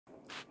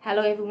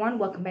Hello everyone,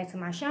 welcome back to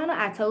my channel.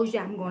 I told you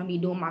I'm going to be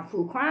doing my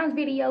true crimes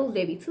videos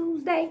every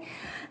Tuesday.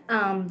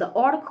 The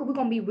article we're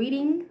going to be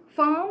reading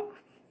from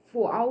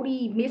for all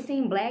the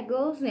missing black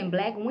girls and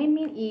black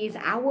women is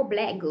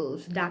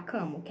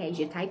ourblackgirls.com. Okay,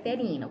 just type that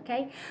in.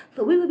 Okay,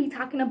 so we will be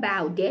talking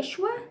about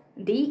Detra,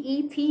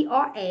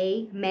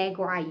 D-E-T-R-A,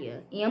 McGuire,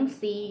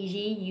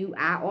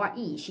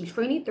 M-C-G-U-I-R-E. She's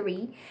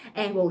 23,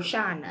 and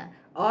Roshanda,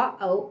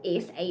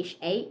 R-O-S-H-A-N-D-A.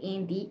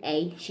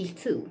 She's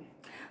 2.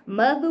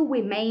 Mother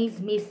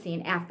remains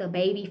missing after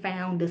baby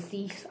found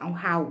deceased on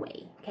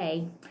highway.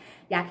 Okay,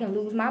 y'all can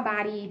lose my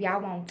body if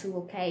y'all want to.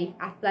 Okay,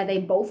 I feel like they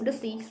both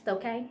deceased.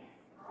 Okay,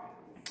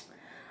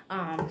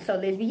 so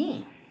let's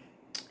begin.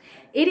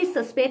 It is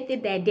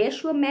suspected that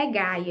Detra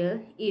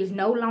McGuire is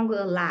no longer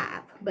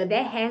alive, but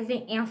that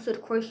hasn't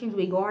answered questions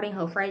regarding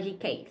her tragic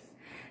case.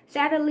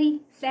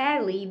 Sadly,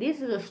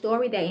 this is a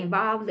story that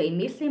involves a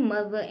missing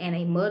mother and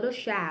a mother's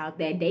child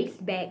that dates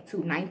back to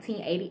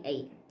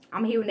 1988.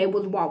 I'm hearing they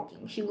was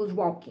walking. She was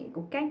walking,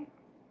 okay?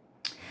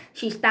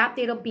 She stopped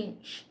at a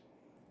beach.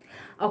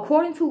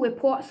 According to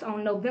reports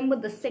on November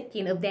the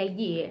 2nd of that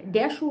year,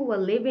 Detra was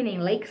living in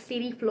Lake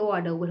City,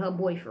 Florida with her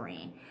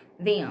boyfriend.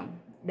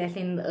 That's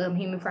in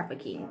human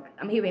trafficking.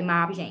 I'm hearing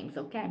Mob James,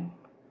 okay?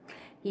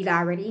 He's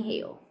already in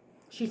hell.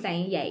 She's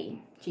saying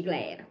yay. She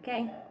glad,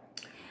 okay?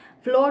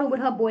 Florida with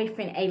her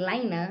boyfriend,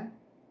 Elena,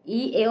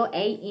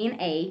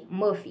 E-L-A-N-A,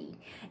 Murphy,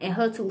 and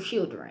her 2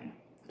 children,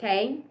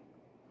 okay?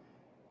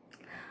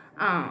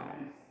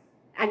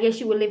 I guess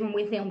she was living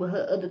with him with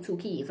her other 2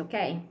 kids,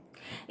 okay?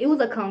 It was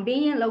a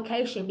convenient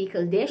location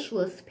because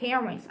Detra's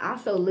parents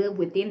also lived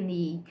within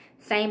the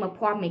same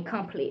apartment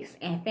complex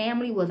and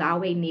family was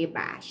always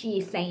nearby. She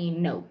is saying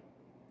no.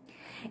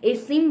 It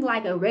seemed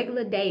like a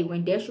regular day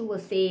when Detra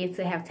was said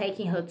to have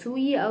taken her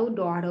 2-year-old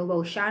daughter,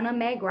 Roshanda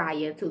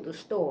McGuire, to the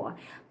store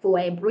for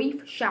a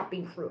brief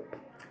shopping trip.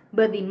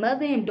 But the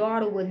mother and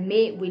daughter was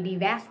met with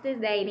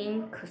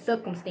devastating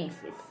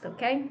circumstances,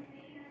 okay?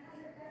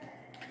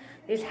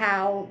 This is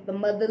how the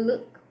mother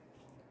looked.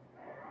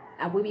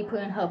 I will be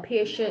putting her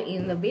picture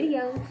in the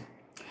videos.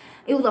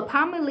 It was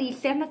approximately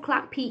 7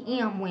 o'clock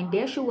p.m. when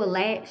Detra was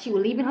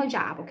leaving her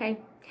job, okay?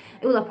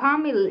 It was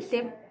approximately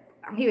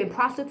I'm hearing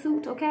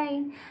prostitute,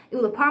 okay? It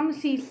was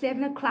approximately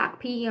 7 o'clock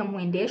p.m.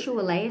 when Detra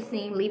was last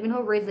seen leaving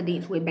her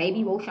residence with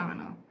baby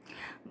Roshanda.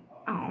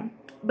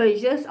 But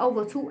just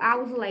over 2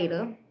 hours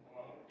later,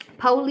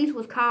 police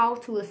was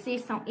called to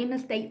assist on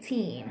Interstate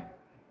 10.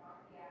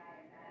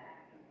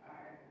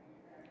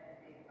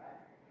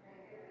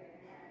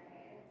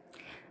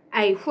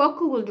 A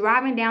trucker was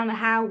driving down the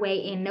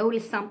highway and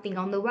noticed something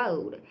on the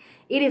road.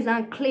 It is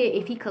unclear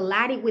if he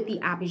collided with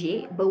the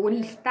object, but when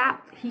he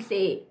stopped, he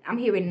said, I'm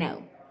hearing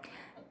no.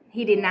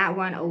 He did not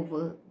run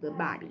over the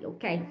body,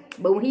 okay?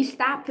 But when he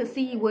stopped to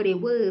see what it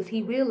was,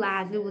 he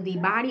realized it was the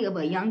body of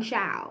a young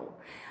child.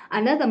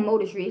 Another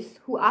motorist,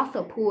 who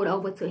also pulled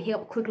over to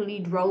help, quickly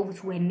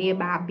drove to a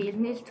nearby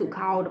business to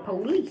call the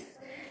police.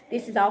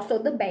 This is also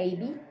the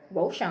baby,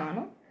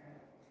 Roshanda.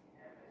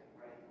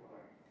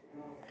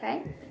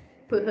 Okay?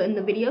 Put her in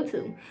the video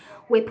too.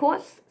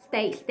 Reports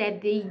states that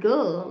the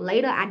girl,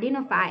 later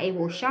identified as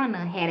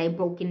Roshanda, had a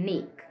broken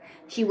neck.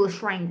 She was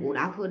strangled.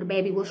 I heard the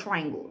baby was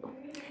strangled.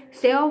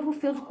 Several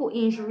physical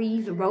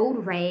injuries,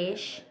 road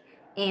rash,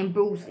 and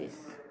bruises.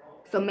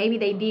 So maybe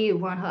they did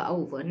run her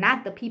over.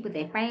 Not the people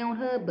that found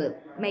her,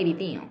 but maybe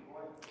them.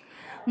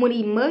 When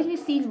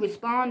emergencies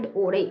responded,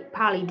 or they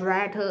probably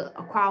dragged her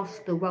across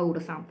the road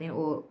or something,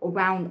 or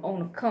around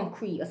on the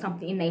concrete or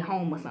something in their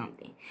home or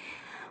something.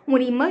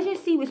 When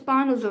emergency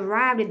responders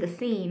arrived at the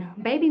scene,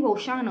 baby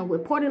Roshanda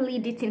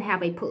reportedly didn't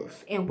have a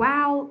pulse, and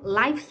while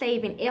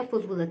life-saving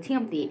efforts was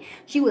attempted,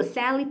 she was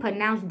sadly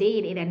pronounced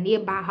dead at a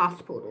nearby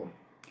hospital.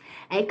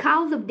 A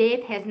cause of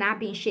death has not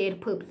been shared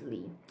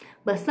publicly,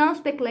 but some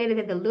speculated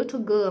that the little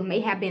girl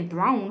may have been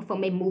thrown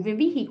from a moving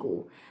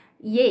vehicle.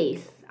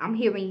 Yes, I'm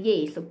hearing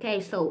yes,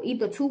 okay? So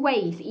either 2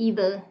 ways.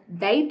 Either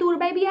they threw the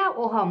baby out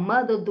or her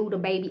mother threw the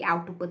baby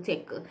out to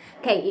protect her.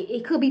 Okay,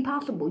 it could be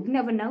possible. You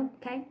never know,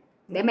 okay?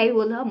 That maybe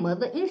was her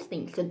mother's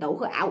instinct to throw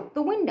her out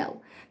the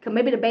window. Because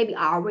maybe the baby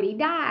already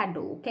died,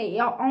 though. Okay,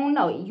 I don't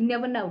know. You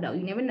never know, though.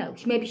 You never know.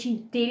 Maybe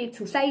she did it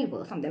to save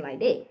her, something like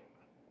that.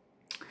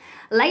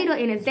 Later,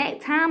 an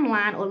exact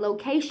timeline or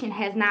location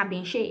has not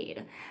been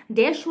shared.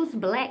 Detra's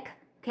black.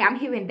 Okay, I'm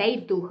hearing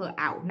they threw her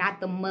out,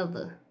 not the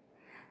mother.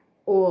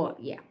 Or,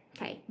 yeah.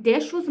 Okay.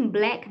 Detra's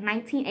black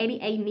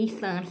 1988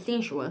 Nissan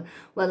Sentra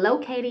was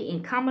located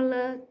in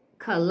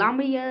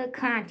Columbia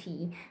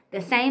County,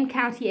 the same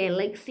county as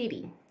Lake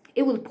City.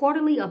 It was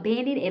reportedly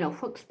abandoned at a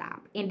truck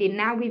stop and did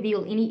not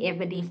reveal any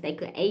evidence that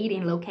could aid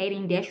in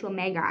locating Detra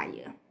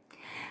McGuire.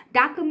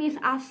 Documents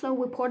also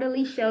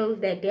reportedly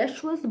shows that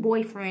Detra's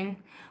boyfriend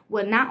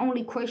was not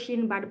only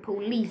questioned by the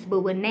police,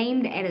 but was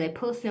named as a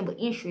person of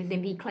interest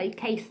in these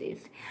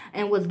cases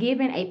and was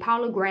given a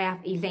polygraph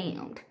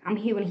exam. I'm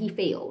hearing he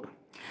failed.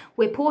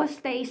 Reports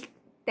state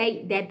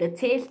that the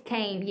test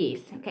came, yes,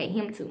 okay,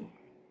 him too,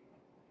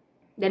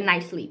 the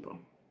night sleeper.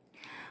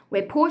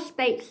 Report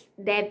states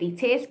that the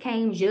test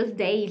came just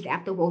days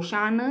after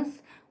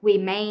Roshanda's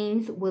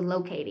remains were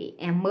located,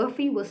 and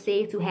Murphy was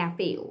said to have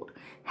failed.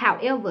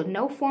 However,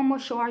 no formal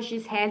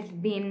charges has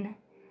been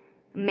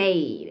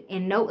made,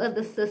 and no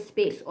other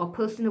suspects or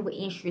person of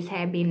interest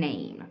have been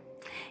named.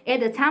 At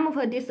the time of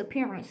her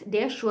disappearance,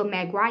 Detra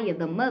McGuire,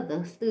 the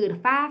mother,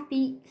 stood 5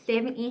 feet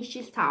 7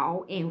 inches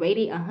tall and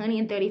weighed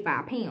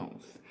 135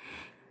 pounds.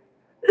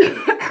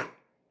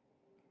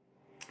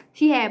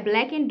 She had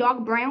black and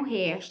dark brown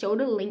hair,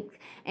 shoulder length,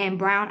 and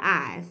brown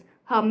eyes.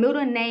 Her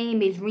middle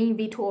name is Reen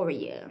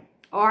Victoria.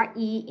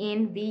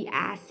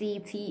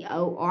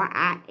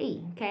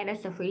 Renvictoria. Okay,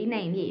 that's a pretty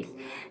name, yes.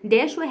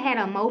 Detra had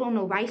a mole on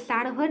the right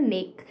side of her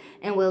neck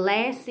and was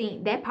last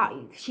seen, that part,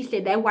 she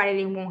said that's why they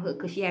didn't want her,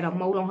 because she had a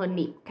mole on her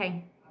neck,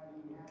 okay?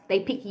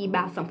 They picky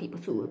about some people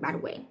too, by the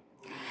way.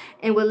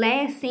 And was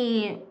last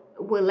seen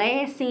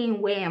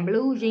wearing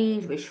blue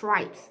jeans with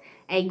stripes,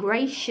 a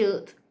gray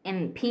shirt,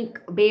 and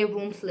pink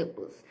bedroom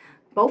slippers.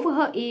 Both of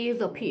her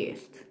ears are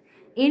pierced.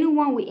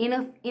 Anyone with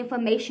enough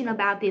information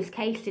about this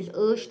case is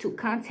urged to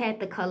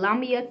contact the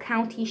Columbia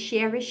County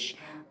Sheriff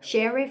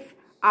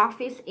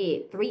Office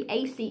at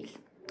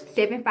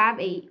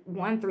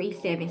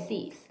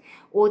 386-758-1376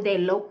 or their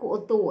local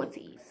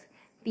authorities.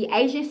 The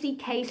agency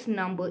case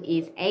number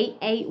is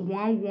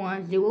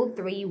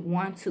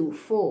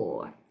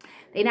 881103-124.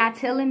 They're not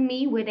telling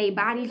me where their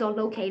bodies are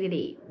located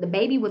at. The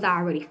baby was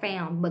already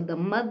found, but the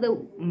mother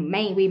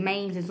main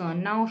remains is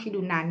unknown. She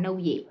do not know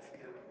yet.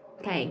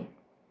 Okay.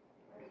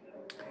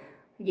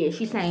 Yeah,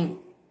 she's saying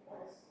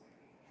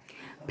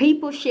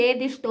people shared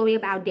this story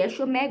about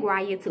Detra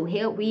McGuire to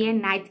help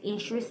reignite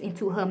interest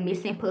into her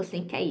missing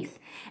person case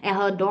and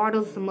her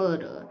daughter's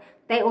murder.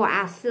 They are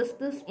our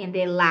sisters and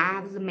their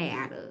lives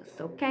matters.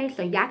 Okay,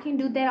 so y'all can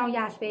do that on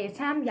y'all spare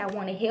time. Y'all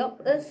want to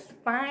help us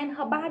find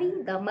her body,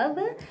 the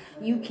mother,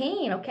 you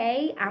can.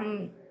 Okay,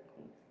 I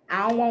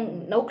don't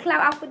want no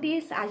clout off of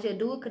this. I just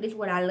do it because it's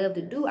what I love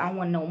to do. I don't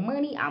want no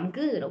money. I'm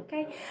good.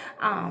 Okay,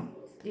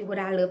 it's what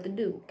I love to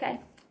do. Okay.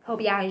 Hope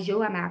y'all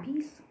enjoy. I'm out.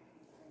 Peace.